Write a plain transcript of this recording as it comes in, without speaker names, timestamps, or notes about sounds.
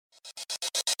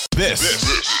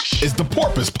This is the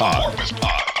Porpoise Pod.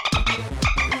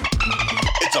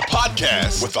 It's a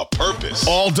podcast with a purpose.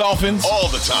 All Dolphins, all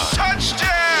the time.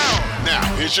 Touchdown! Now,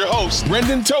 here's your host,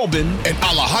 Brendan Tobin and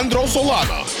Alejandro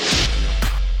Solana.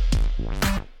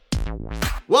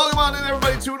 Welcome on in,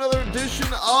 everybody, to another edition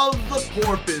of the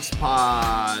Porpoise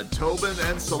Pod. Tobin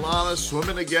and Solana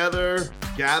swimming together,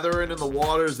 gathering in the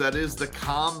waters that is the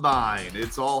Combine.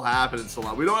 It's all happening,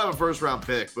 Solana. We don't have a first-round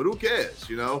pick, but who cares,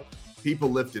 you know?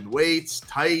 People lifting weights,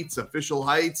 tights, official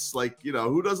heights. Like, you know,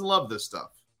 who doesn't love this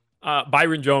stuff?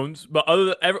 Byron Jones, but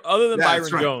other than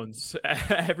Byron right. Jones,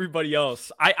 everybody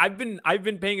else. I've been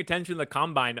paying attention to the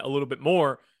Combine a little bit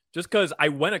more just because I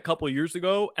went a couple of years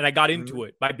ago and I got into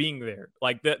it by being there.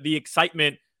 Like the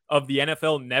excitement of the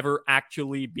NFL never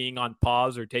actually being on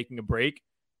pause or taking a break.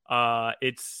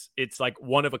 It's like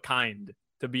one of a kind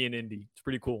to be in Indy. It's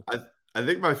pretty cool. I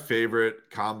think my favorite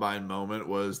Combine moment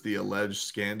was the alleged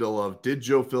scandal of, did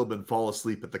Joe Philbin fall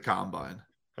asleep at the Combine?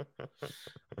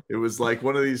 It was like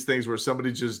one of these things where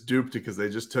somebody just duped it because they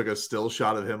just took a still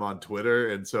shot of him on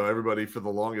Twitter. And so everybody for the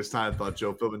longest time thought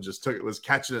Joe Philbin was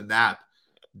catching a nap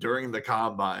during the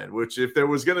Combine, which if there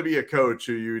was going to be a coach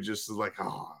who you just was like,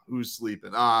 oh, who's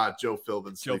sleeping? Joe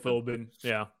Philbin. Joe Philbin.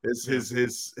 Yeah.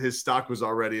 His stock was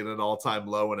already at an all-time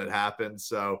low when it happened.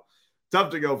 So tough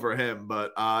to go for him.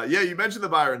 But yeah, you mentioned the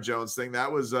Byron Jones thing.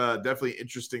 That was definitely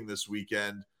interesting this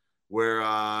weekend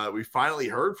where we finally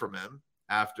heard from him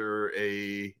after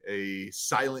a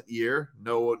silent year.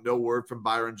 No word from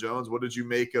Byron Jones. What did you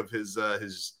make of his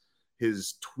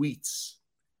tweets?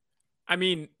 I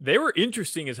mean, they were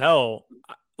interesting as hell.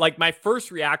 Like, my first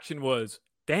reaction was,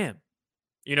 damn,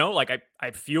 you know, like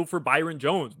I feel for Byron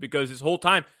Jones because his whole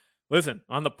time, listen,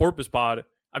 on the Porpoise Pod,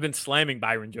 I've been slamming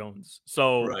Byron Jones.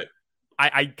 So right.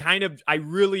 I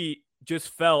really just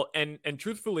felt, and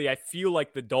truthfully, I feel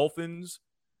like the Dolphins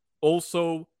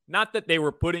also, not that they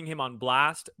were putting him on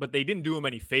blast, but they didn't do him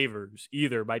any favors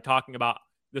either by talking about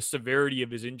the severity of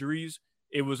his injuries.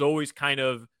 It was always kind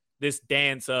of this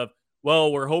dance of,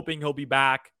 well, we're hoping he'll be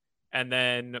back. And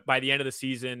then by the end of the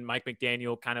season, Mike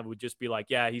McDaniel kind of would just be like,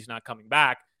 yeah, he's not coming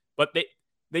back. But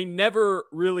they never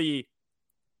really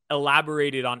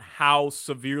elaborated on how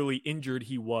severely injured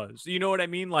he was. You know what I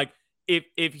mean? Like,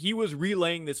 if he was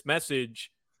relaying this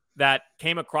message that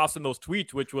came across in those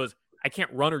tweets, which was, I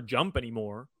can't run or jump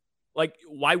anymore, like,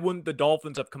 why wouldn't the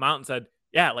Dolphins have come out and said,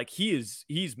 yeah, like he's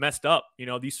messed up. You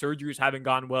know, these surgeries haven't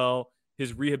gone well.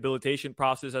 His rehabilitation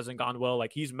process hasn't gone well.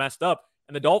 Like, he's messed up.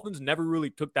 And the Dolphins never really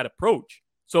took that approach.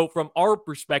 So from our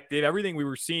perspective, everything we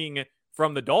were seeing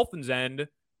from the Dolphins end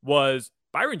was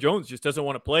Byron Jones just doesn't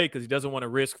want to play because he doesn't want to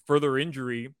risk further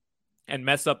injury and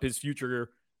mess up his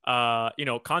future,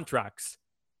 contracts.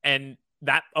 And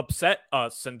that upset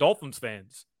us and Dolphins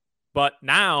fans. But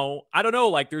now, I don't know,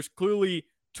 like, there's clearly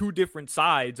two different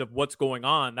sides of what's going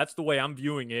on. That's the way I'm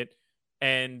viewing it.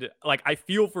 And, like, I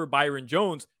feel for Byron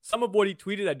Jones. Some of what he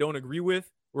tweeted I don't agree with,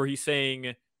 where he's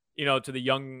saying, you know, to the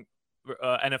young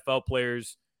NFL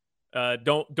players,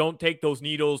 don't take those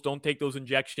needles, don't take those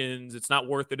injections. It's not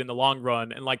worth it in the long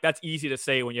run. And, like, that's easy to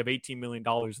say when you have $18 million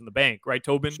in the bank, right,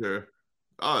 Tobin? Sure.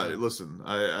 Listen,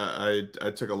 I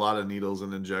took a lot of needles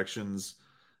and injections,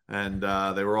 and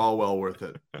they were all well worth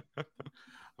it.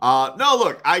 No,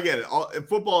 look, I get it.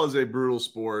 Football is a brutal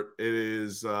sport. It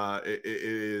is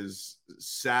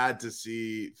sad to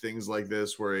see things like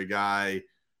this where a guy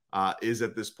is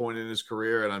at this point in his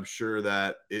career, and I'm sure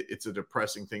that it's a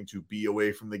depressing thing to be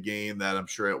away from the game that I'm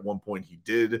sure at one point he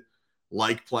did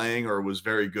like playing or was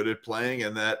very good at playing,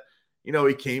 and that, you know,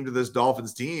 he came to this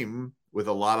Dolphins team with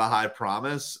a lot of high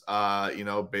promise,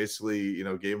 basically,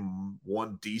 gave him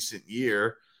one decent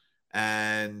year.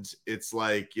 And it's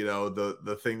like,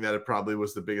 the thing that it probably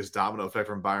was the biggest domino effect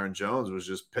from Byron Jones was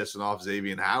just pissing off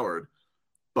Xavier Howard.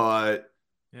 But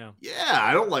yeah,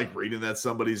 I don't like reading that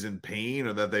somebody's in pain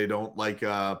or that they don't like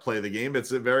play the game. It's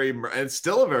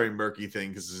still a very murky thing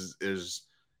because it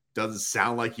doesn't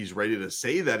sound like he's ready to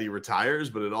say that he retires,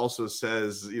 but it also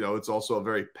says, it's also a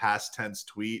very past tense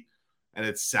tweet. And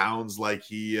it sounds like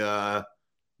he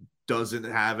doesn't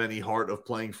have any heart of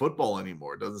playing football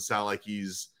anymore. It doesn't sound like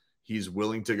he's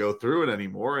willing to go through it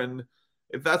anymore. And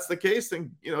if that's the case,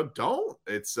 then, don't.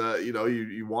 It's,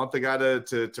 you want the guy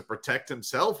to protect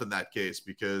himself in that case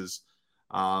because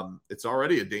it's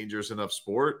already a damagous enough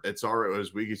sport. It's already,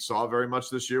 as we saw very much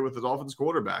this year with the Dolphins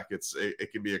quarterback,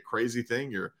 it can be a crazy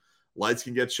thing. Your lights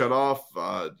can get shut off.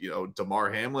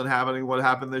 DeMar Hamlin having what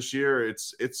happened this year.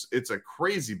 It's a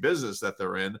crazy business that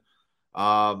they're in.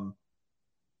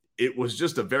 It was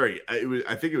just I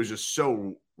think it was just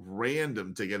so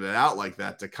random to get it out like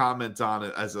that, to comment on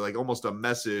it as almost a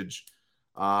message,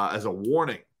 as a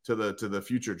warning to the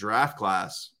future draft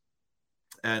class.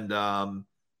 And I'm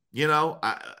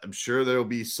sure there'll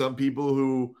be some people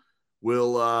who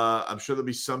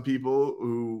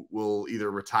will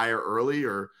either retire early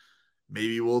or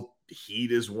maybe will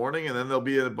heed his warning, and then there'll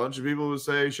be a bunch of people who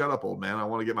say, "Shut up, old man, I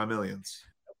want to get my millions."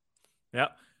 Yeah.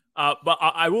 But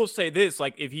I will say this,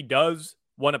 like, if he does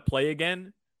want to play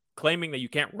again, claiming that you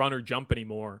can't run or jump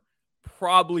anymore,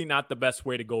 probably not the best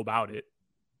way to go about it.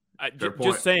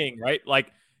 Just saying, right?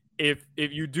 Like, if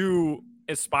you do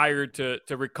aspire to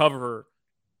recover,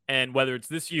 and whether it's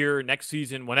this year, next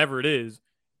season, whenever it is,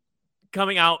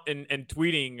 coming out and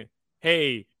tweeting,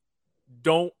 hey,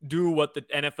 don't do what the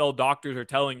NFL doctors are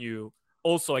telling you.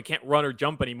 Also, I can't run or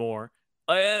jump anymore.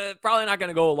 Probably not going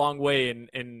to go a long way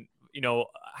in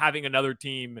having another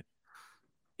team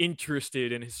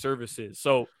interested in his services.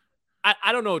 So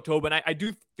I don't know, Tobin. I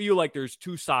do feel like there's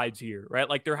two sides here, right?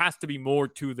 Like, there has to be more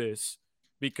to this,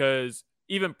 because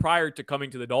even prior to coming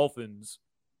to the Dolphins,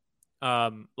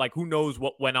 like, who knows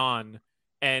what went on,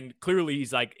 and clearly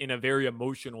he's like in a very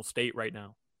emotional state right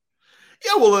now.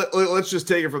 Yeah, well, let's just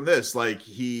take it from this. Like,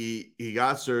 he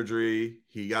got surgery,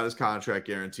 he got his contract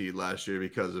guaranteed last year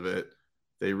because of it.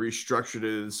 They restructured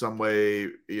it in some way,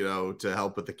 to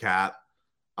help with the cap.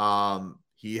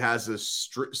 He has a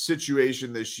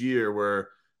situation this year where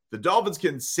the Dolphins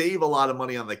can save a lot of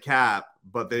money on the cap,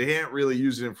 but they can't really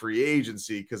use it in free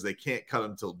agency because they can't cut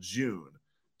him until June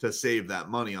to save that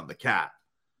money on the cap.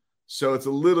 So it's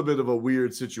a little bit of a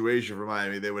weird situation for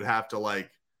Miami. They would have to,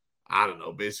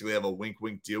 basically have a wink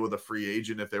deal with a free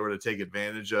agent if they were to take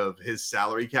advantage of his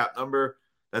salary cap number.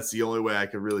 That's the only way I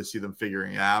could really see them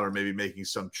figuring it out, or maybe making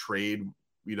some trade,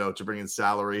 to bring in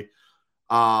salary.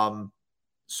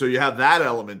 So you have that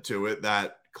element to it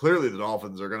that clearly the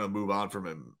Dolphins are going to move on from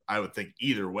him. I would think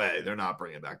either way, they're not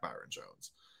bringing back Byron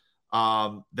Jones.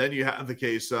 Then you have the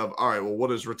case of, all right, well, what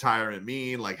does retirement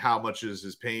mean? Like, how much is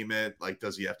his payment? Like,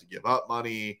 does he have to give up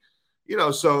money?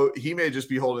 So he may just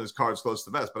be holding his cards close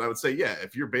to the vest. But I would say, yeah,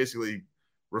 if you're basically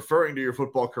referring to your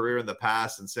football career in the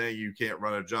past and saying you can't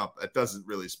run or jump, that doesn't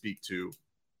really speak to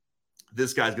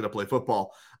this guy's going to play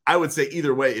football. I would say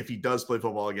either way, if he does play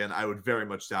football again, I would very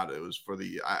much doubt it was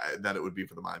that it would be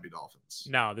for the Miami Dolphins.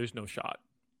 No, there's no shot.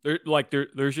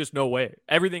 There's just no way.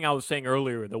 Everything I was saying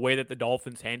earlier, the way that the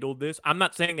Dolphins handled this, I'm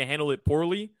not saying they handled it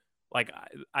poorly. Like,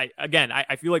 I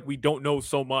feel like we don't know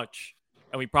so much,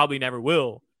 and we probably never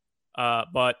will.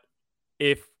 But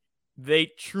if they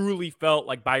truly felt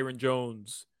like Byron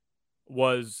Jones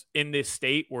was in this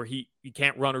state where he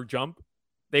can't run or jump,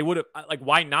 they would have,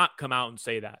 why not come out and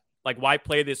say that? Like, why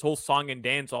play this whole song and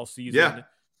dance all season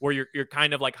where you're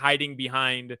kind of like hiding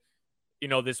behind,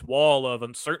 this wall of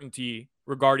uncertainty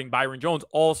regarding Byron Jones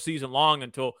all season long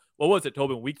until, what was it,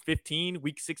 Tobin, week 15,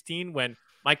 week 16, when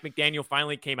Mike McDaniel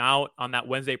finally came out on that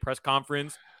Wednesday press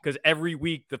conference? Because every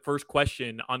week the first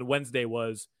question on Wednesday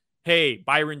was, hey,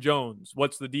 Byron Jones,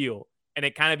 what's the deal? And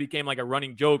it kind of became like a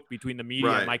running joke between the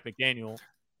media and Mike McDaniel.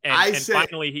 And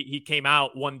finally he came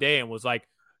out one day and was like,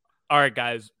 all right,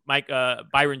 guys,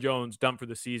 Byron Jones done for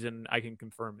the season. I can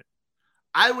confirm it.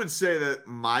 I would say that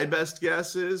my best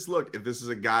guess is, look, if this is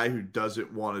a guy who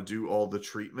doesn't want to do all the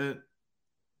treatment,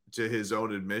 to his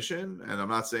own admission, and I'm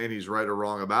not saying he's right or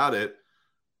wrong about it,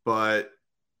 but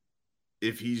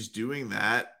if he's doing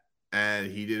that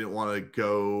and he didn't want to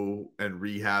go and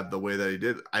rehab the way that he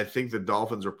did, I think the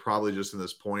Dolphins are probably just in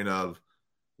this point of,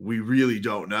 we really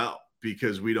don't know,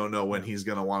 because we don't know when he's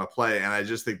going to want to play. And I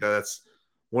just think that's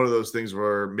one of those things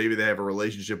where maybe they have a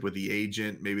relationship with the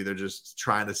agent. Maybe they're just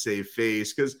trying to save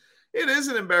face, because it is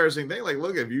an embarrassing thing. Like,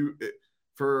 look,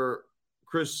 for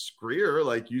Chris Greer,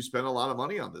 like, you spent a lot of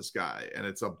money on this guy and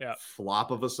it's a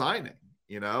flop of a signing,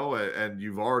 and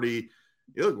you've already,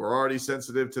 look, we're already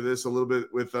sensitive to this a little bit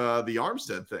with the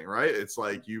Armstead thing, right? It's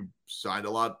like, you signed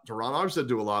a lot to Ron Armstead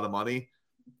to a lot of money,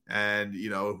 and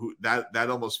that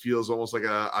almost feels almost like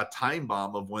a time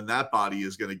bomb of when that body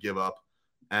is going to give up.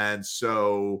 And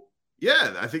so,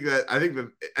 yeah, I think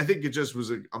it just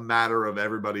was a matter of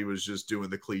everybody was just doing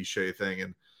the cliche thing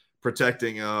and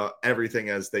protecting everything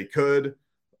as they could.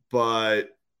 But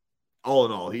all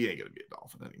in all, he ain't gonna be a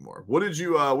Dolphin anymore. What do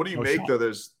you make though?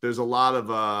 There's a lot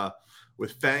of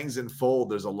with fangs and fold.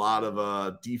 There's a lot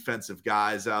of defensive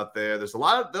guys out there. There's a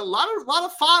lot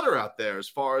of fodder out there, as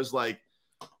far as, like,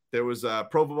 there was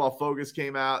Pro Football Focus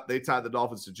came out. They tied the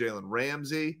Dolphins to Jalen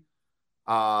Ramsey.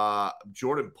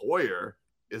 Jordan Poyer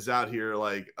is out here,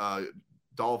 like,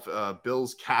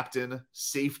 Bills captain,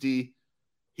 safety.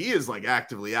 He is, like,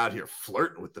 actively out here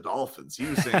flirting with the Dolphins. He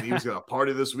was saying he was going to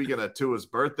party this weekend at Tua's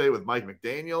birthday with Mike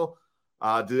McDaniel.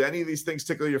 Did any of these things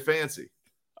tickle your fancy?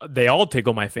 They all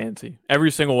tickle my fancy. Every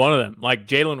single one of them. Like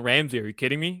Jalen Ramsey, are you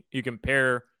kidding me? You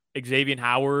compare Xavier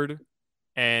Howard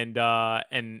and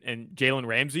Jalen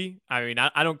Ramsey. I mean,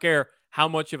 I don't care how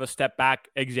much of a step back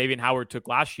Xavier Howard took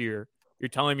last year. You're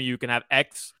telling me you can have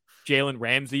Jalen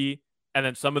Ramsey and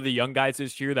then some of the young guys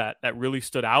this year that really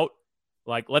stood out.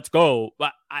 Like, let's go.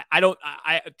 But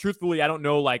I truthfully, I don't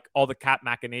know like all the cap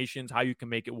machinations, how you can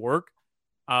make it work.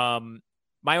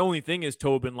 My only thing is,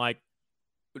 Tobin, like,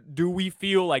 do we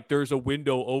feel like there's a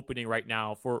window opening right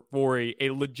now for a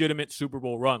legitimate Super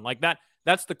Bowl run? Like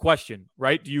that's the question,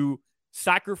 right? Do you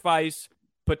sacrifice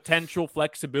potential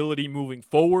flexibility moving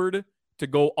forward to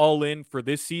go all in for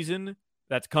this season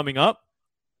that's coming up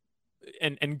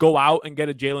and go out and get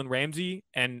a Jalen Ramsey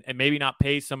and maybe not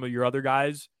pay some of your other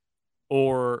guys?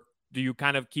 Or do you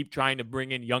kind of keep trying to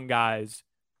bring in young guys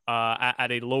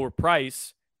at a lower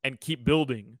price and keep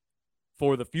building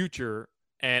for the future?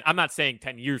 And I'm not saying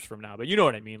 10 years from now, but you know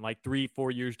what I mean? Like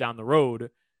 3-4 years down the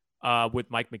road with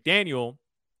Mike McDaniel,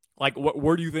 like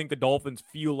where do you think the Dolphins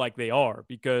feel like they are?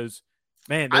 Because,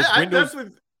 man, those windows...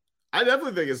 I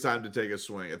definitely think it's time to take a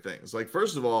swing at things. Like,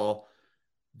 first of all,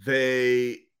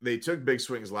 they took big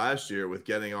swings last year with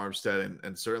getting Armstead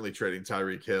and certainly trading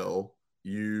Tyreek Hill.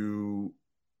 You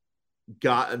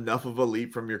got enough of a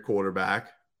leap from your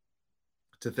quarterback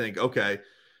to think, okay,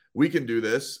 we can do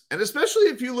this. And especially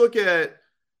if you look at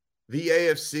the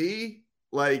AFC,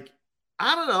 like,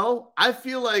 I don't know. I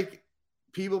feel like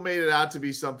people made it out to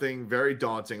be something very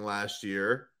daunting last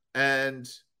year. And,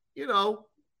 you know,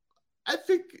 I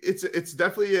think it's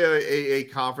definitely a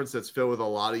conference that's filled with a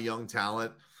lot of young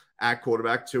talent at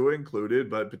quarterback, Tua included.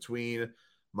 But between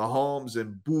Mahomes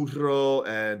and Burrow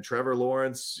and Trevor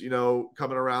Lawrence, you know,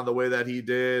 coming around the way that he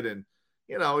did, and,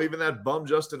 you know, even that bum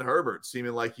Justin Herbert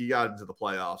seeming like he got into the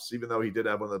playoffs, even though he did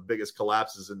have one of the biggest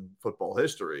collapses in football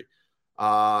history.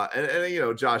 And you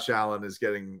know, Josh Allen is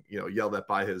getting, you know, yelled at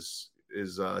by his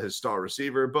star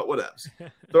receiver, but whatevs.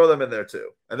 Throw them in there too.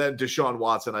 And then Deshaun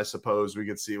Watson, I suppose we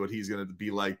could see what he's going to be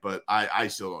like, but I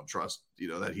still don't trust, you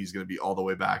know, that he's going to be all the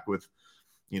way back with,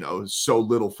 you know, so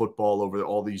little football over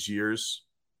all these years.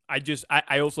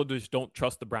 I also just don't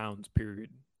trust the Browns, period.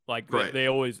 Like right. they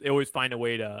always find a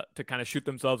way to kind of shoot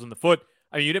themselves in the foot.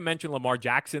 I mean, you didn't mention Lamar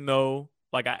Jackson though.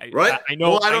 Like I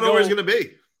know, well, I don't know where he's going to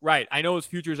be. Right. I know his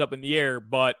future's up in the air,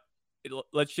 but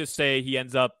let's just say he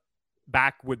ends up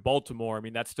back with Baltimore. I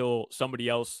mean, that's still somebody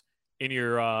else in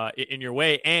your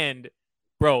way. And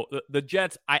bro, the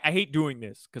Jets, I hate doing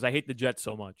this because I hate the Jets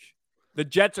so much. The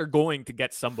Jets are going to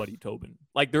get somebody, Tobin.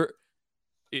 Like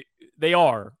they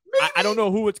are. I don't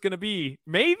know who it's going to be.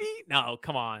 Maybe? No,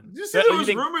 come on. Did you see there was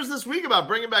rumors this week about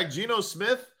bringing back Geno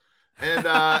Smith? And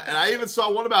I even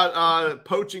saw one about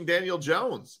poaching Daniel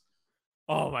Jones.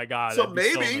 Oh, my God. So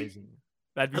maybe.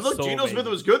 That'd be and look, so Geno Smith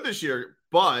was good this year,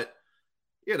 but,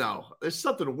 you know, there's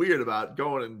something weird about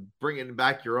going and bringing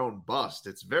back your own bust.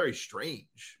 It's very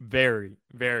strange. Very,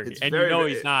 very. It's and very, you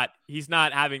know he's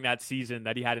not having that season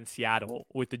that he had in Seattle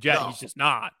with the Jets. No.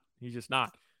 He's just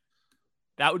not.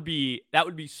 That would be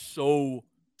so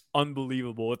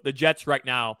unbelievable if the Jets right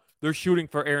now, they're shooting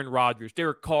for Aaron Rodgers.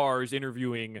 Derek Carr is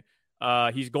interviewing.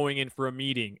 He's going in for a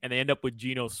meeting, and they end up with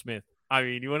Geno Smith. I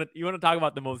mean, you want to talk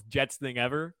about the most Jets thing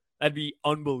ever? That'd be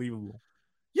unbelievable.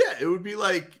 Yeah, it would be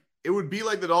like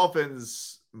the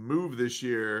Dolphins move this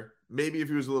year. Maybe if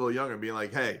he was a little younger, being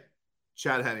like, "Hey,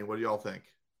 Chad Henne, what do y'all think?"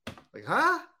 Like,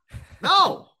 huh?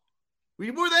 No,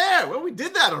 we were there. Well, we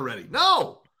did that already.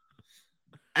 No.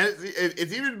 And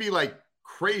it's even be like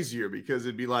crazier because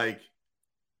it'd be like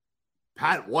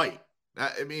Pat White.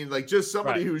 I mean, like just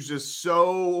somebody who's just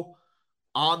so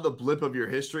on the blip of your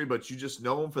history, but you just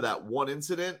know him for that one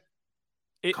incident.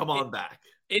 Come on back.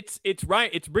 It's right.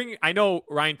 It's bringing. I know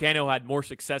Ryan Tannehill had more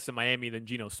success in Miami than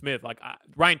Geno Smith. Like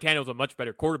Ryan Tannehill's a much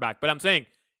better quarterback. But I'm saying,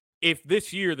 if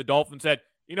this year the Dolphins said,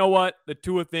 you know what, the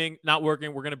Tua thing not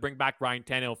working, we're going to bring back Ryan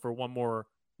Tannehill for one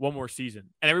more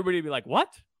season, and everybody would be like, what?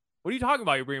 What are you talking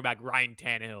about? You're bringing back Ryan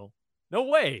Tannehill? No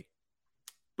way.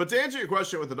 But to answer your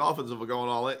question with the Dolphins, if we're going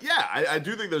all in, yeah, I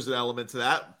do think there's an element to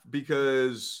that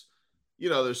because, you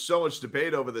know, there's so much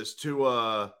debate over this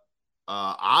Tua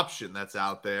option that's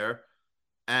out there.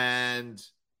 And,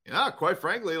 you know, quite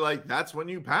frankly, like that's when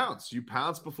you pounce. You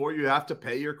pounce before you have to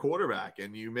pay your quarterback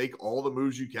and you make all the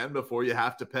moves you can before you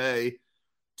have to pay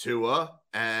Tua.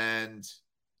 And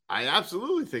I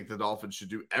absolutely think the Dolphins should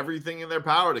do everything in their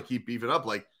power to keep beefing up.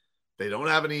 Like, they don't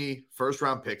have any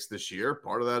first-round picks this year.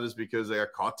 Part of that is because they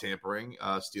got caught tampering,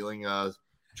 stealing,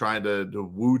 trying to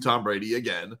woo Tom Brady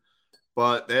again.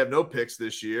 But they have no picks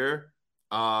this year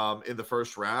in the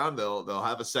first round. They'll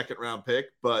have a second-round pick.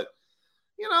 But,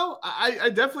 I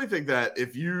definitely think that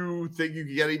if you think you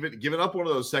can get even giving up one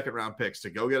of those second round picks to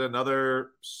go get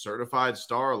another certified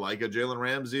star like a Jalen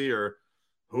Ramsey or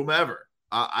whomever,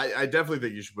 I definitely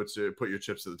think you should put your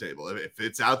chips to the table. If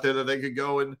it's out there that they could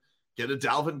go and get a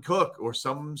Dalvin Cook or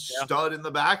some stud in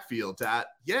the backfield,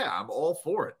 I'm all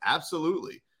for it.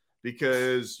 Absolutely.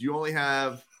 Because you only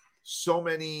have so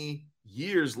many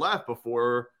years left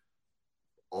before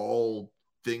all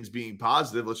things being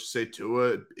positive, let's just say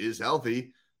Tua is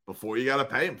healthy, before you got to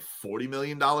pay him $40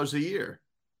 million a year.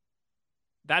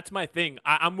 That's my thing.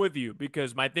 I'm with you,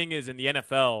 because my thing is in the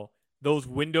NFL, those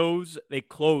windows, they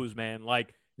close, man.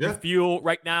 Like, you feel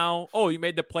right now, you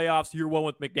made the playoffs year one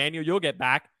with McDaniel, you'll get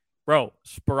back. Bro,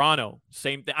 Sperano,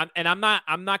 same thing. I'm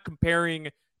not comparing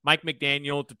Mike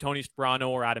McDaniel to Tony Sperano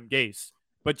or Adam Gase,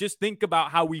 but just think about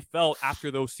how we felt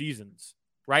after those seasons,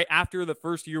 right? After the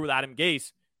first year with Adam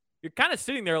Gase, you're kind of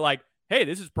sitting there like, hey,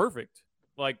 this is perfect.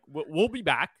 Like, we'll be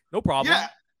back. No problem. Yeah.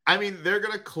 I mean, they're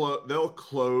going to they'll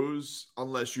close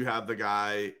unless you have the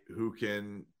guy who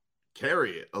can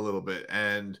carry it a little bit.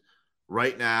 And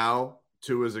right now,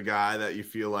 Tua is a guy that you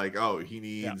feel like, he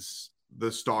needs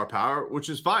the star power, which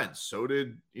is fine. So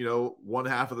did, one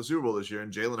half of the Super Bowl this year,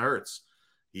 and Jalen Hurts.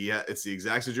 It's the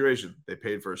exact situation. They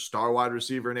paid for a star wide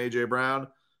receiver in A.J. Brown.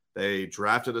 They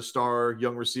drafted a star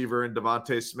young receiver in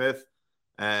Devontae Smith.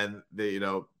 And the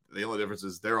only difference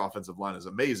is their offensive line is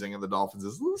amazing and the Dolphins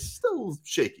is still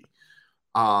shaky.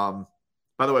 By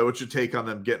the way, what's your take on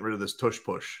them getting rid of this tush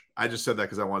push? I just said that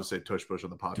because I want to say tush push on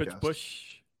the podcast. Tush push.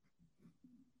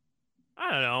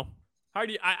 I don't know. How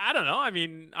do you? I don't know. I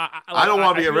mean, I don't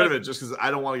want to get rid of it just because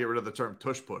I don't want to get rid of the term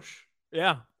tush push.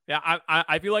 Yeah.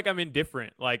 I feel like I'm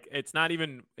indifferent. Like, it's not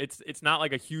even. It's not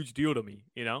like a huge deal to me.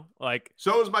 Like.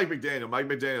 So is Mike McDaniel. Mike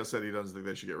McDaniel said he doesn't think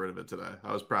they should get rid of it today.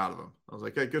 I was proud of him. I was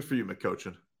like, hey, good for you,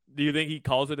 McCoachin. Do you think he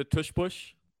calls it a tush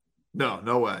push? No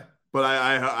way. But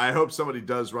I hope somebody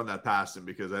does run that past him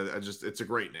because it's a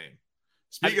great name.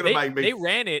 Speaking of Mike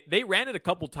McDaniel, they ran it a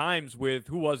couple times with,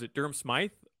 who was it? Durham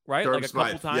Smythe, right? Durham like a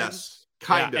Smythe, couple times. Yes,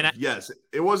 kind of. Yes,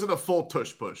 it wasn't a full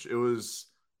tush push. It was,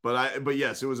 but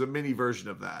yes, it was a mini version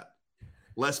of that,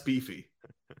 less beefy.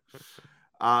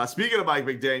 Speaking of Mike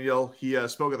McDaniel, he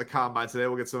spoke at the Combine today.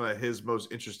 We'll get some of his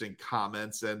most interesting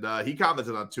comments, and he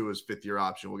commented on Tua's 5th-year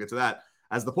option. We'll get to that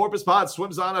as the Porpoise Pod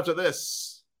swims on after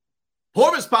this.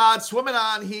 Porpoise Pod swimming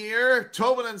on here.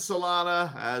 Tobin and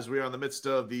Solana, as we are in the midst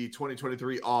of the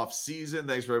 2023 off season.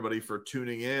 Thanks for everybody for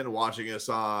tuning in, watching us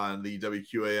on the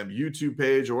WQAM YouTube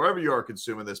page or wherever you are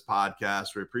consuming this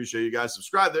podcast. We appreciate you guys.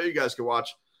 Subscribe there. You guys can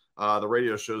watch the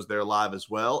radio shows there live as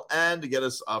well, and to get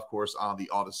us, of course, on the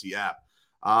Odyssey app.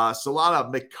 Solana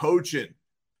McCoachin,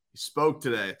 he spoke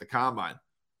today at the Combine.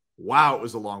 Wow, it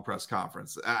was a long press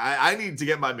conference. I need to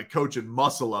get my McCoachin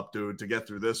muscle up, dude, to get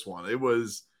through this one.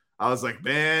 I was like,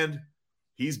 man,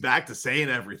 he's back to saying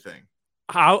everything.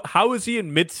 How is he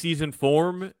in mid-season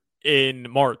form in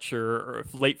March or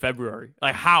late February?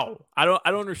 Like, how? I don't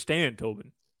understand,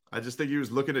 Tobin. I just think he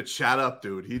was looking to chat up,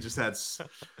 dude.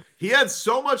 He had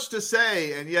so much to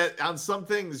say, and yet on some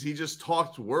things he just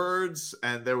talked words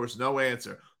and there was no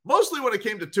answer. Mostly when it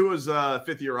came to Tua's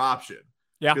 5th-year option.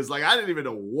 Yeah. Because I didn't even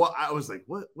know what I was like,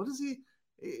 what does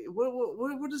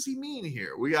he mean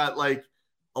here? We got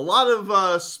a lot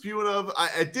of spewing of.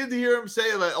 I did hear him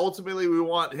say that ultimately we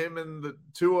want him and the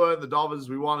Tua and the Dolphins.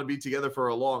 We want to be together for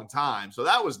a long time, so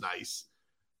that was nice.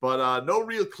 But no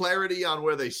real clarity on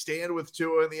where they stand with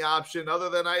Tua in the option, other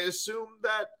than I assume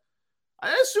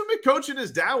McCoachin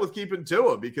is down with keeping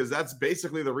Tua because that's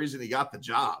basically the reason he got the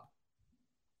job.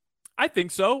 I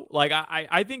think so. Like,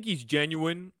 I think he's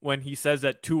genuine when he says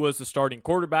that Tua's the starting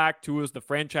quarterback, Tua's the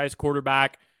franchise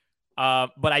quarterback.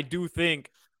 But I do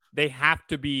think they have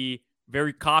to be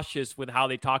very cautious with how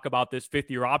they talk about this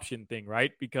 5th-year option thing,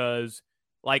 right? Because,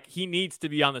 he needs to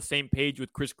be on the same page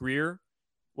with Chris Greer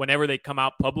whenever they come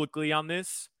out publicly on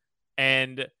this.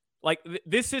 And,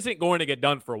 this isn't going to get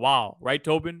done for a while, right,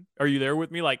 Tobin? Are you there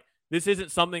with me? This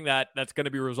isn't something that's going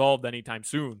to be resolved anytime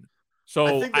soon.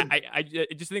 So I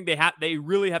just think they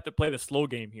really have to play the slow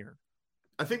game here.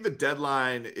 I think the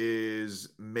deadline is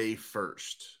May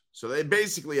 1st. So they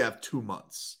basically have 2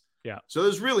 months. Yeah. So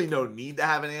there's really no need to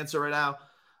have an answer right now.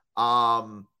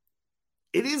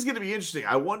 It is going to be interesting.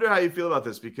 I wonder how you feel about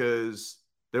this because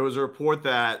there was a report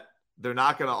that they're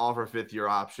not going to offer 5th-year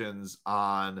options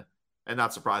on, and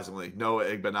not surprisingly, Noah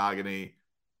Igbenogany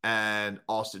and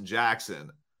Austin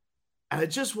Jackson. And I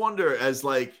just wonder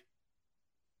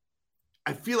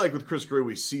I feel like with Chris Greer,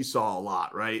 we seesaw a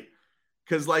lot, right?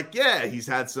 Because he's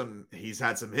had some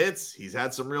hits. He's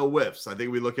had some real whiffs. I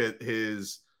think we look at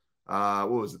his,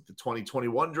 the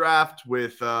 2021 draft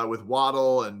with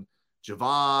Waddle and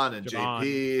Javon and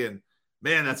JP, and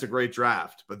man, that's a great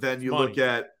draft. But then you look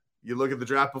at the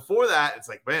draft before that, it's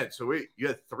like, man, so you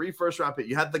had 3 first-round picks.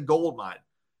 You had the gold mine,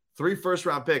 3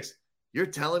 first-round picks. You're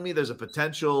telling me there's a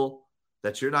potential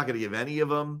that you're not going to give any of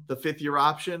them the 5th-year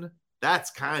option?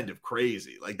 That's kind of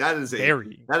crazy. Like that is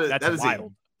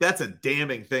wild. That's a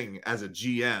damning thing as a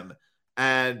GM.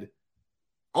 And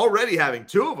already having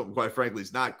 2 of them, quite frankly,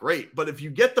 is not great. But if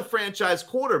you get the franchise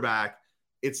quarterback,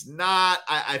 it's not.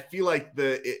 I feel like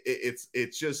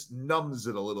it just numbs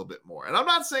it a little bit more. And I'm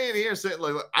not saying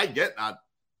like I get not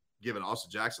giving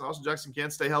Austin Jackson. Austin Jackson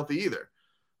can't stay healthy either.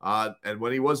 And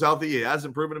when he was healthy, he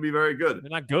hasn't proven to be very good. They're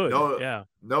not good.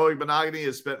 Noah Benogany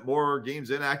has spent more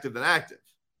games inactive than active.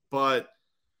 But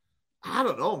I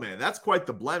don't know, man. That's quite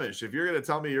the blemish. If you're going to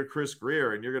tell me you're Chris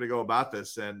Grier and you're going to go about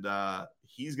this and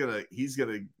he's gonna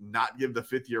not give the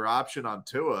 5th-year option on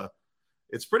Tua,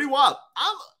 it's pretty wild.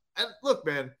 And look,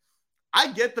 man,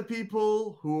 I get the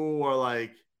people who are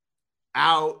like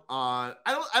out on.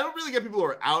 I don't really get people who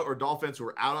are out or Dolphins who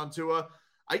are out on Tua.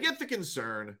 I get the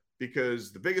concern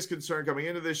because the biggest concern coming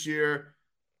into this year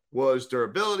was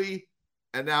durability,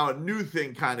 and now a new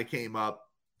thing kind of came up,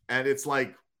 and it's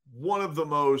like one of the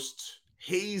most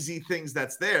hazy things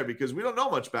that's there because we don't know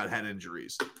much about head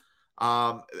injuries.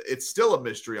 It's still a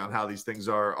mystery on how these things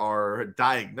are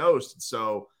diagnosed.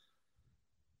 So,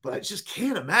 but I just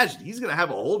can't imagine he's going to have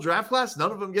a whole draft class.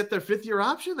 None of them get their 5th-year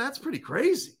option. That's pretty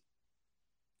crazy.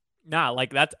 Nah,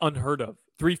 like that's unheard of.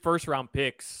 3 first-round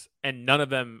picks and none of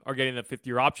them are getting the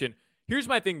 5th-year option. Here's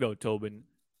my thing though, Tobin.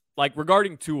 Like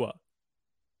regarding Tua,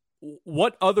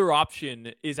 what other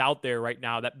option is out there right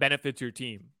now that benefits your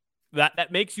team?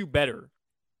 That makes you better.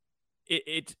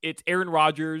 It's Aaron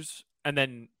Rodgers and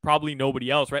then probably nobody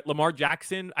else, right? Lamar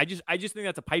Jackson. I just think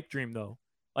that's a pipe dream though.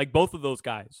 Like both of those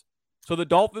guys. So the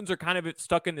Dolphins are kind of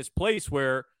stuck in this place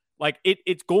where like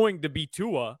it's going to be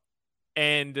Tua,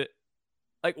 and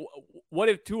like what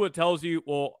if Tua tells you,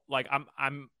 well, like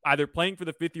I'm either playing for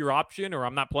the 5th-year option or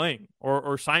I'm not playing,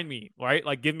 or sign me, right?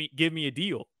 Like give me a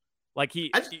deal. Like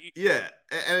yeah,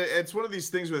 and it's one of these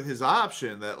things with his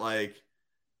option that like,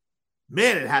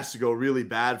 man, it has to go really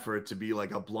bad for it to be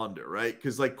like a blunder, right?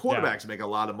 Because like quarterbacks make a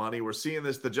lot of money. We're seeing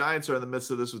this. The Giants are in the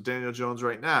midst of this with Daniel Jones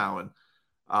right now,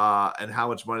 and how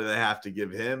much money they have to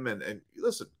give him. And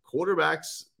listen,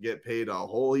 quarterbacks get paid a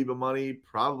whole heap of money,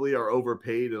 probably are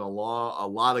overpaid in a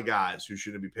lot of guys who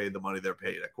shouldn't be paid the money they're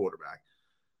paid at quarterback.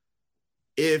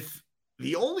 If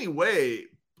the only way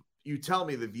you tell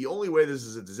me that the only way this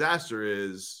is a disaster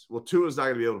is, well, Tua's not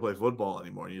going to be able to play football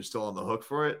anymore and you're still on the hook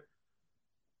for it,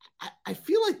 I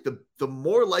feel like the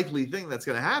more likely thing that's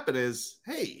going to happen is,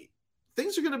 hey,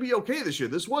 things are going to be okay this year.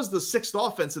 This was the 6th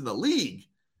offense in the league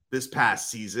this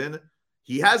past season.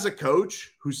 He has a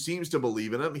coach who seems to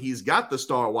believe in him. He's got the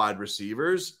star wide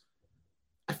receivers.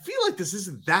 I feel like this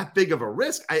isn't that big of a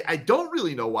risk. I don't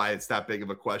really know why it's that big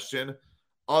of a question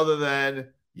other than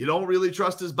you don't really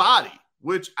trust his body,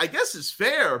 which I guess is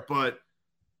fair, but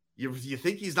you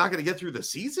think he's not going to get through the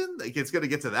season? Like it's going to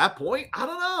get to that point? I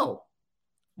don't know.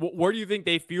 Where do you think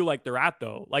they feel like they're at,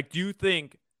 though? Like, do you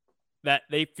think that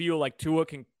they feel like Tua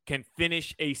can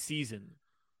finish a season?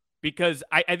 Because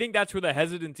I think that's where the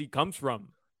hesitancy comes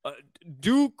from.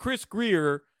 Do Chris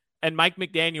Grier and Mike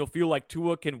McDaniel feel like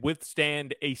Tua can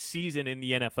withstand a season in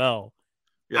the NFL?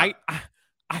 Yeah.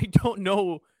 I don't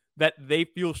know that they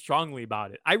feel strongly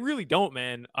about it. I really don't,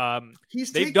 man.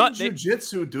 He's taking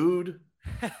jiu-jitsu, dude.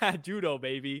 Judo,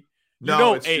 baby.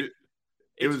 No,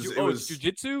 it's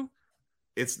jiu-jitsu?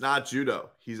 It's not judo.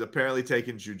 He's apparently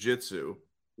taken jiu-jitsu,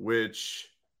 which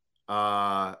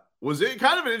was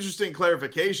kind of an interesting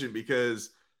clarification because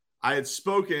I had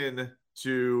spoken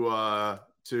to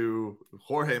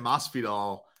Jorge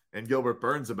Masvidal and Gilbert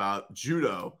Burns about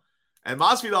judo, and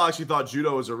Masvidal actually thought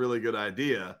judo was a really good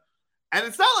idea. And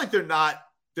it's not like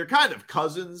they're kind of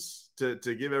cousins to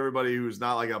give everybody who's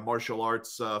not like a martial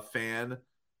arts fan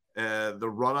the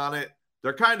run on it.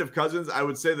 They're kind of cousins. I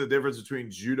would say the difference between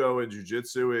judo and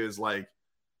jiu-jitsu is like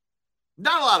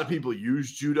not a lot of people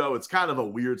use judo. It's kind of a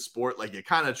weird sport. Like you're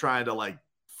kind of trying to like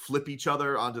flip each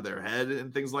other onto their head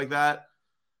and things like that.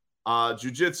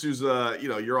 Jiu-jitsu's,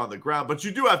 you're on the ground, but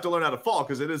you do have to learn how to fall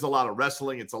because it is a lot of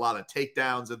wrestling. It's a lot of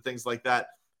takedowns and things like that.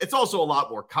 It's also a lot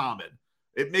more common.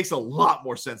 It makes a lot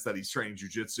more sense that he's training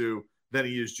jiu-jitsu than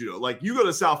he is judo. Like you go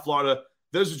to South Florida,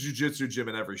 there's a jiu-jitsu gym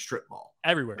in every strip mall.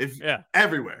 Everywhere.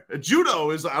 Everywhere.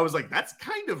 Judo is, I was like, that's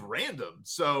kind of random.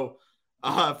 So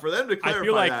for them to clarify, I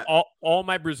feel like that, all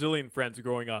my Brazilian friends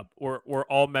growing up were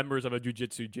all members of a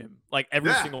jiu-jitsu gym. Like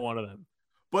every single one of them.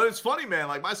 But it's funny, man.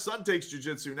 Like my son takes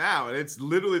jiu-jitsu now, and it's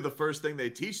literally the first thing they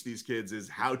teach these kids is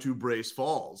how to brace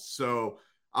falls. So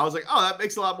I was like, oh, that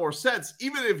makes a lot more sense.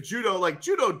 Even if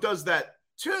judo does that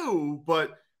too,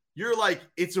 but you're like,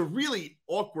 it's a really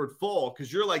awkward fall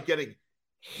because you're like getting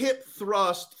hip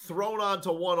thrust thrown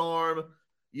onto one arm,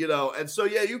 and so,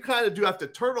 yeah, you kind of do have to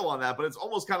turtle on that, but it's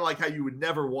almost kind of like how you would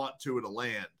never want to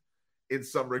land in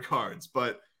some regards.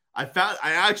 But I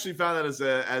actually found that as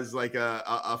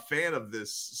a fan of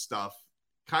this stuff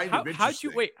kind of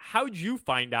interesting. How'd you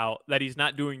find out that he's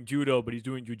not doing judo, but he's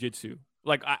doing jujitsu?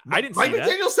 Like, I didn't see Mike that.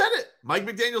 McDaniel said it. Mike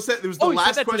McDaniel said it was the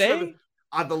last question.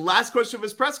 The last question of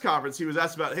his press conference, he was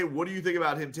asked about, hey, what do you think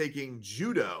about him taking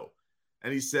judo?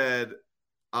 And he said,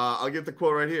 I'll get the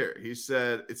quote right here. He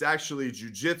said, it's actually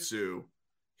jujitsu.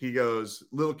 He goes,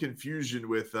 little confusion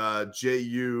with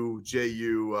JU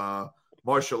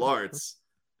martial arts.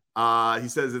 He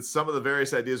says it's some of the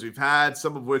various ideas we've had,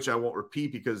 some of which I won't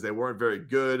repeat because they weren't very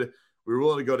good. We were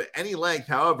willing to go to any length.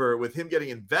 However, with him getting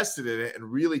invested in it and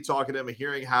really talking to him and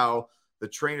hearing how the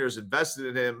trainers invested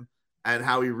in him and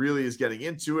how he really is getting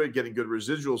into it, getting good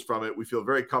residuals from it, we feel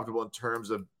very comfortable in terms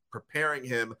of preparing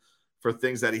him for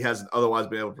things that he hasn't otherwise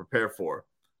been able to prepare for.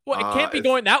 Well, it can't be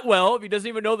going that well if he doesn't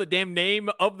even know the damn name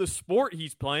of the sport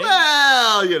he's playing.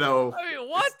 Well, I mean,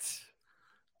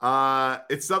 what?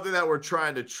 It's something that we're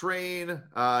trying to train.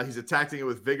 He's attacking it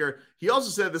with vigor. He also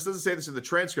said, this doesn't say this in the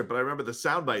transcript, but I remember the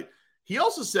soundbite. He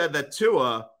also said that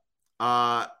Tua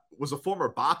was a former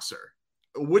boxer,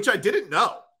 which I didn't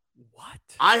know. What?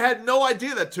 I had no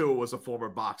idea that Tua was a former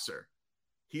boxer.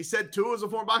 He said Tua was a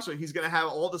former boxer. He's going to have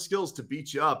all the skills to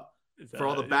beat you up for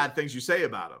all the bad things you say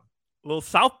about him. A little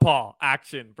southpaw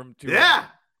action from Tua. Yeah.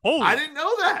 Holy. I didn't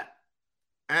know that.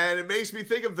 And it makes me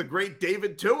think of the great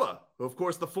David Tua, who, of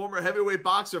course, the former heavyweight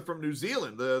boxer from New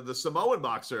Zealand, the Samoan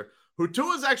boxer, who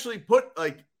Tua's actually put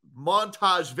like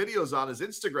montage videos on his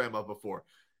Instagram of before.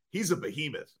 He's a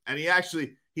behemoth. And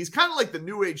he's kind of like the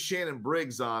new age Shannon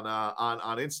Briggs on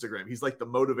Instagram. He's like the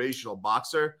motivational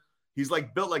boxer. He's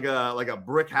like built like a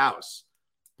brick house.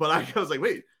 But I was like,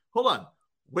 wait, hold on.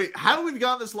 Wait, how have we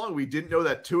gone this long? We didn't know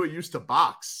that Tua used to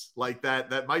box like that.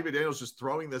 That Mike McDaniel's just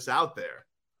throwing this out there.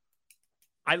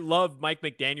 I love Mike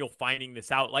McDaniel finding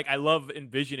this out. Like, I love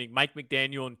envisioning Mike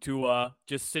McDaniel and Tua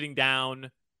just sitting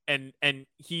down and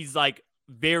he's like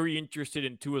very interested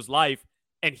in Tua's life.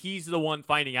 And he's the one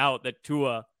finding out that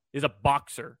Tua is a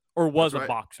boxer or was a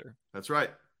boxer. That's right.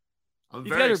 I'm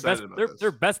very excited about this.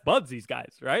 They're best buds, these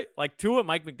guys, right? Like Tua and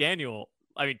Mike McDaniel.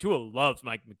 I mean, Tua loves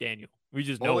Mike McDaniel. We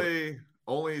just know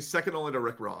second only to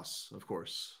Rick Ross, of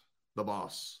course, the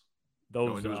boss.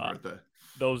 Those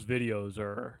videos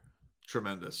are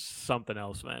tremendous. Something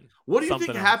else, man. What do you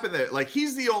think happened there? Like,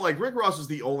 he's the only, like, Rick Ross is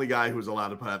the only guy who's allowed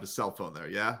to have his cell phone there.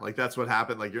 Yeah, like that's what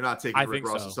happened. Like, you're not taking Rick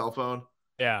Ross's cell phone.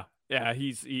 Yeah.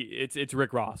 It's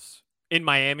Rick Ross in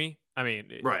Miami. I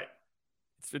mean, right.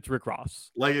 It's Rick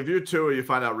Ross. Like, if you're Tua, you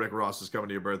find out Rick Ross is coming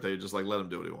to your birthday, you just like let him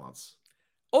do what he wants.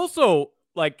 Also,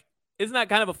 like, isn't that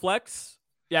kind of a flex?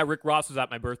 Yeah, Rick Ross was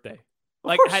at my birthday.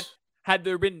 Like, had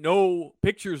there been no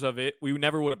pictures of it, we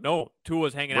never would have known Tua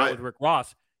was hanging out with Rick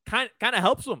Ross. Kind of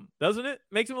helps him, doesn't it?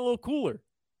 Makes him a little cooler.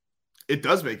 It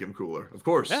does make him cooler, of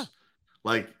course. Yeah.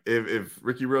 Like, if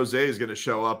Ricky Rose is going to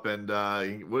show up and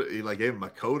he like gave him a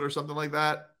coat or something like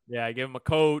that. Yeah, I gave him a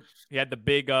coat. He had the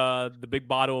big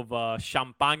bottle of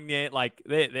champagne. Like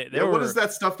what is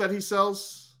that stuff that he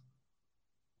sells?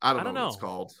 I don't know what it's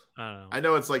called. I don't know. I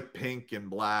know it's like pink and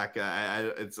black.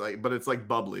 It's like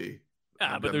bubbly.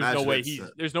 Yeah, but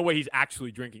there's no way he's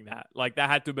actually drinking that. Like, that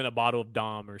had to have been a bottle of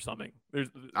Dom or something.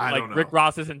 I don't know. Rick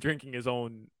Ross isn't drinking his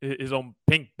own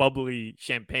pink bubbly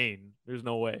champagne. There's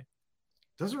no way.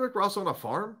 Doesn't Rick Ross own a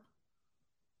farm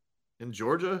in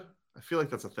Georgia? I feel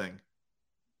like that's a thing.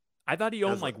 I thought he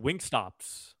owned like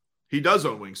Wingstops. He does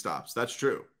own Wingstops. That's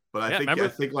true. But I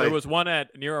think like there was one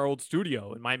near our old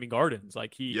studio in Miami Gardens.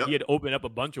 Like he had opened up a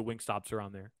bunch of Wingstops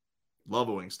around there. Love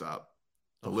a Wingstop.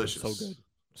 Delicious. So good.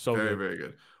 So very, good. very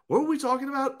good. What were we talking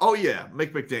about? Oh yeah,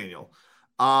 Mick McDaniel.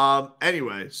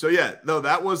 Anyway, so yeah, no,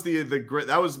 that was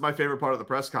that was my favorite part of the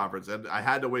press conference, and I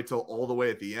had to wait till all the way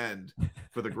at the end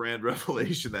for the grand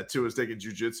revelation that Tua was taking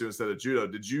jiu-jitsu instead of judo.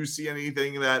 Did you see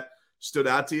anything that stood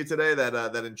out to you today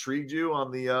that intrigued you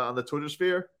on the Twitter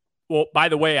sphere? Well, by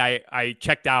the way, I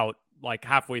checked out like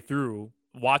halfway through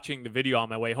watching the video on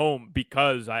my way home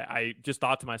because I just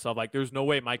thought to myself, like, there's no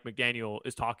way Mike McDaniel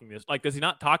is talking this. Like, does he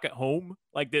not talk at home?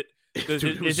 Like, is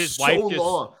his wife just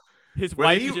long. His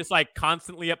wife is just like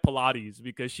constantly at Pilates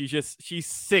because she's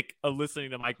sick of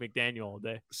listening to Mike McDaniel all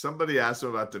day. Somebody asked him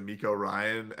about D'Amico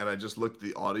Ryan, and I just looked at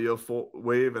the audio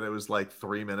wave, and it was like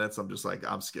 3 minutes. I'm just like,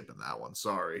 I'm skipping that one.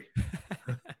 Sorry.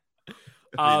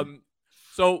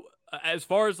 So as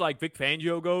far as like Vic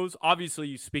Fangio goes,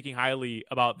 obviously speaking highly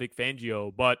about Vic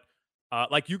Fangio, but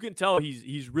like you can tell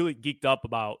he's really geeked up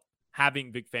about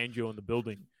having Vic Fangio in the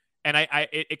building. And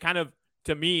it kind of,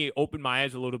 to me, opened my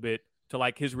eyes a little bit to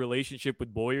like his relationship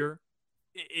with Boyer.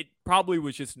 It probably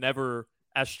was just never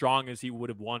as strong as he would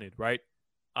have wanted, right?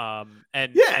 I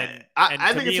think me,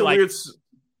 it's a like, weird.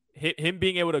 Him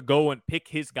being able to go and pick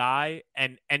his guy.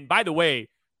 And by the way,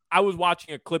 I was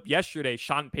watching a clip yesterday.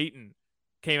 Sean Payton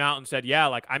came out and said, yeah,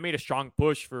 like I made a strong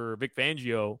push for Vic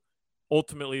Fangio.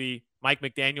 Ultimately, Mike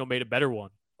McDaniel made a better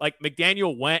one. Like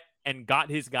McDaniel went and got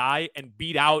his guy and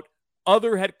beat out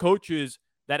other head coaches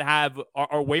that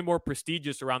are way more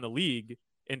prestigious around the league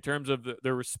in terms of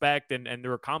their respect and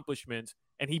their accomplishments.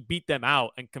 And he beat them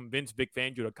out and convinced Vic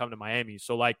Fangio to come to Miami.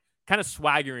 So like kind of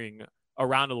swaggering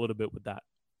around a little bit with that.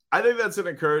 I think that's an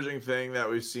encouraging thing that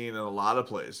we've seen in a lot of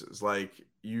places. Like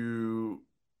you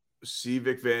see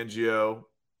Vic Fangio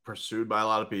pursued by a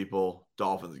lot of people,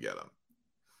 Dolphins get him.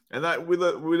 And that we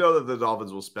know that the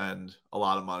Dolphins will spend a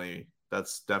lot of money.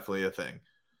 That's definitely a thing.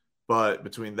 But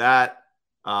between that,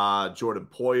 Jordan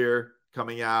Poyer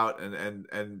coming out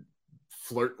and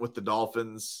flirt with the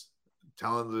Dolphins,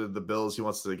 telling the Bills he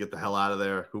wants to get the hell out of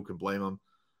there. Who can blame him?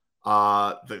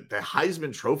 The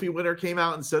Heisman Trophy winner came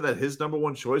out and said that his number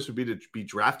one choice would be to be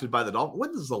drafted by the Dolphins. When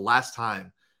is the last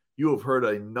time you have heard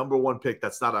a number one pick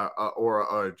that's not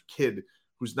a kid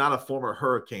who's not a former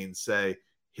Hurricane say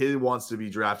he wants to be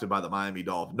drafted by the Miami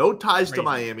Dolphins? No ties to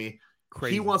Miami.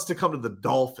 Crazy. He wants to come to the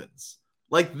Dolphins.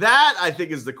 Like that, I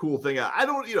think is the cool thing. I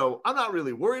don't, I'm not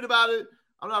really worried about it.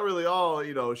 I'm not really,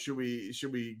 should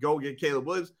we go get Caleb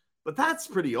Williams? But that's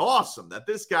pretty awesome that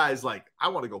this guy's like, I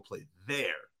want to go play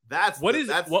there. What is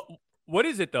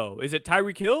it though? Is it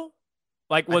Tyreek Hill?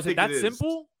 Like, was it that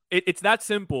simple? It's that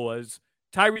simple as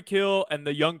Tyreek Hill and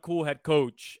the young, cool head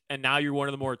coach, and now you're one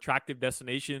of the more attractive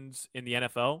destinations in the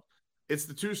NFL. It's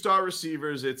the 2-star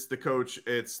receivers. It's the coach.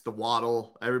 It's the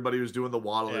Waddle. Everybody was doing the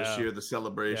Waddle this year, the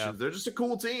celebrations. Yeah. They're just a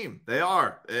cool team. They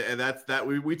are. And that's that.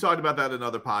 We talked about that in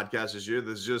another podcast this year.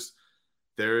 They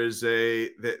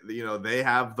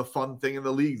have the fun thing in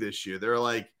the league this year. They're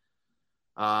like,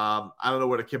 I don't know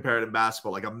what to compare it in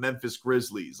basketball, like a Memphis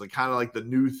Grizzlies, like kind of like the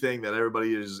new thing that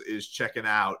everybody is checking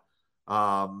out.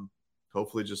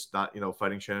 Hopefully just not,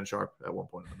 fighting Shannon Sharp at one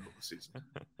point in the middle of the season.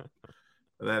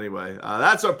 But anyway,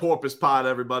 that's our Porpoise Pod,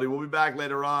 everybody. We'll be back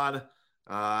later on.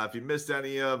 If you missed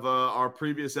any of our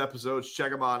previous episodes, check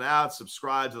them on out.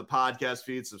 Subscribe to the podcast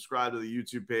feed. Subscribe to the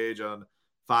YouTube page on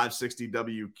 560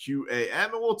 WQAM.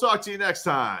 And we'll talk to you next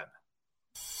time.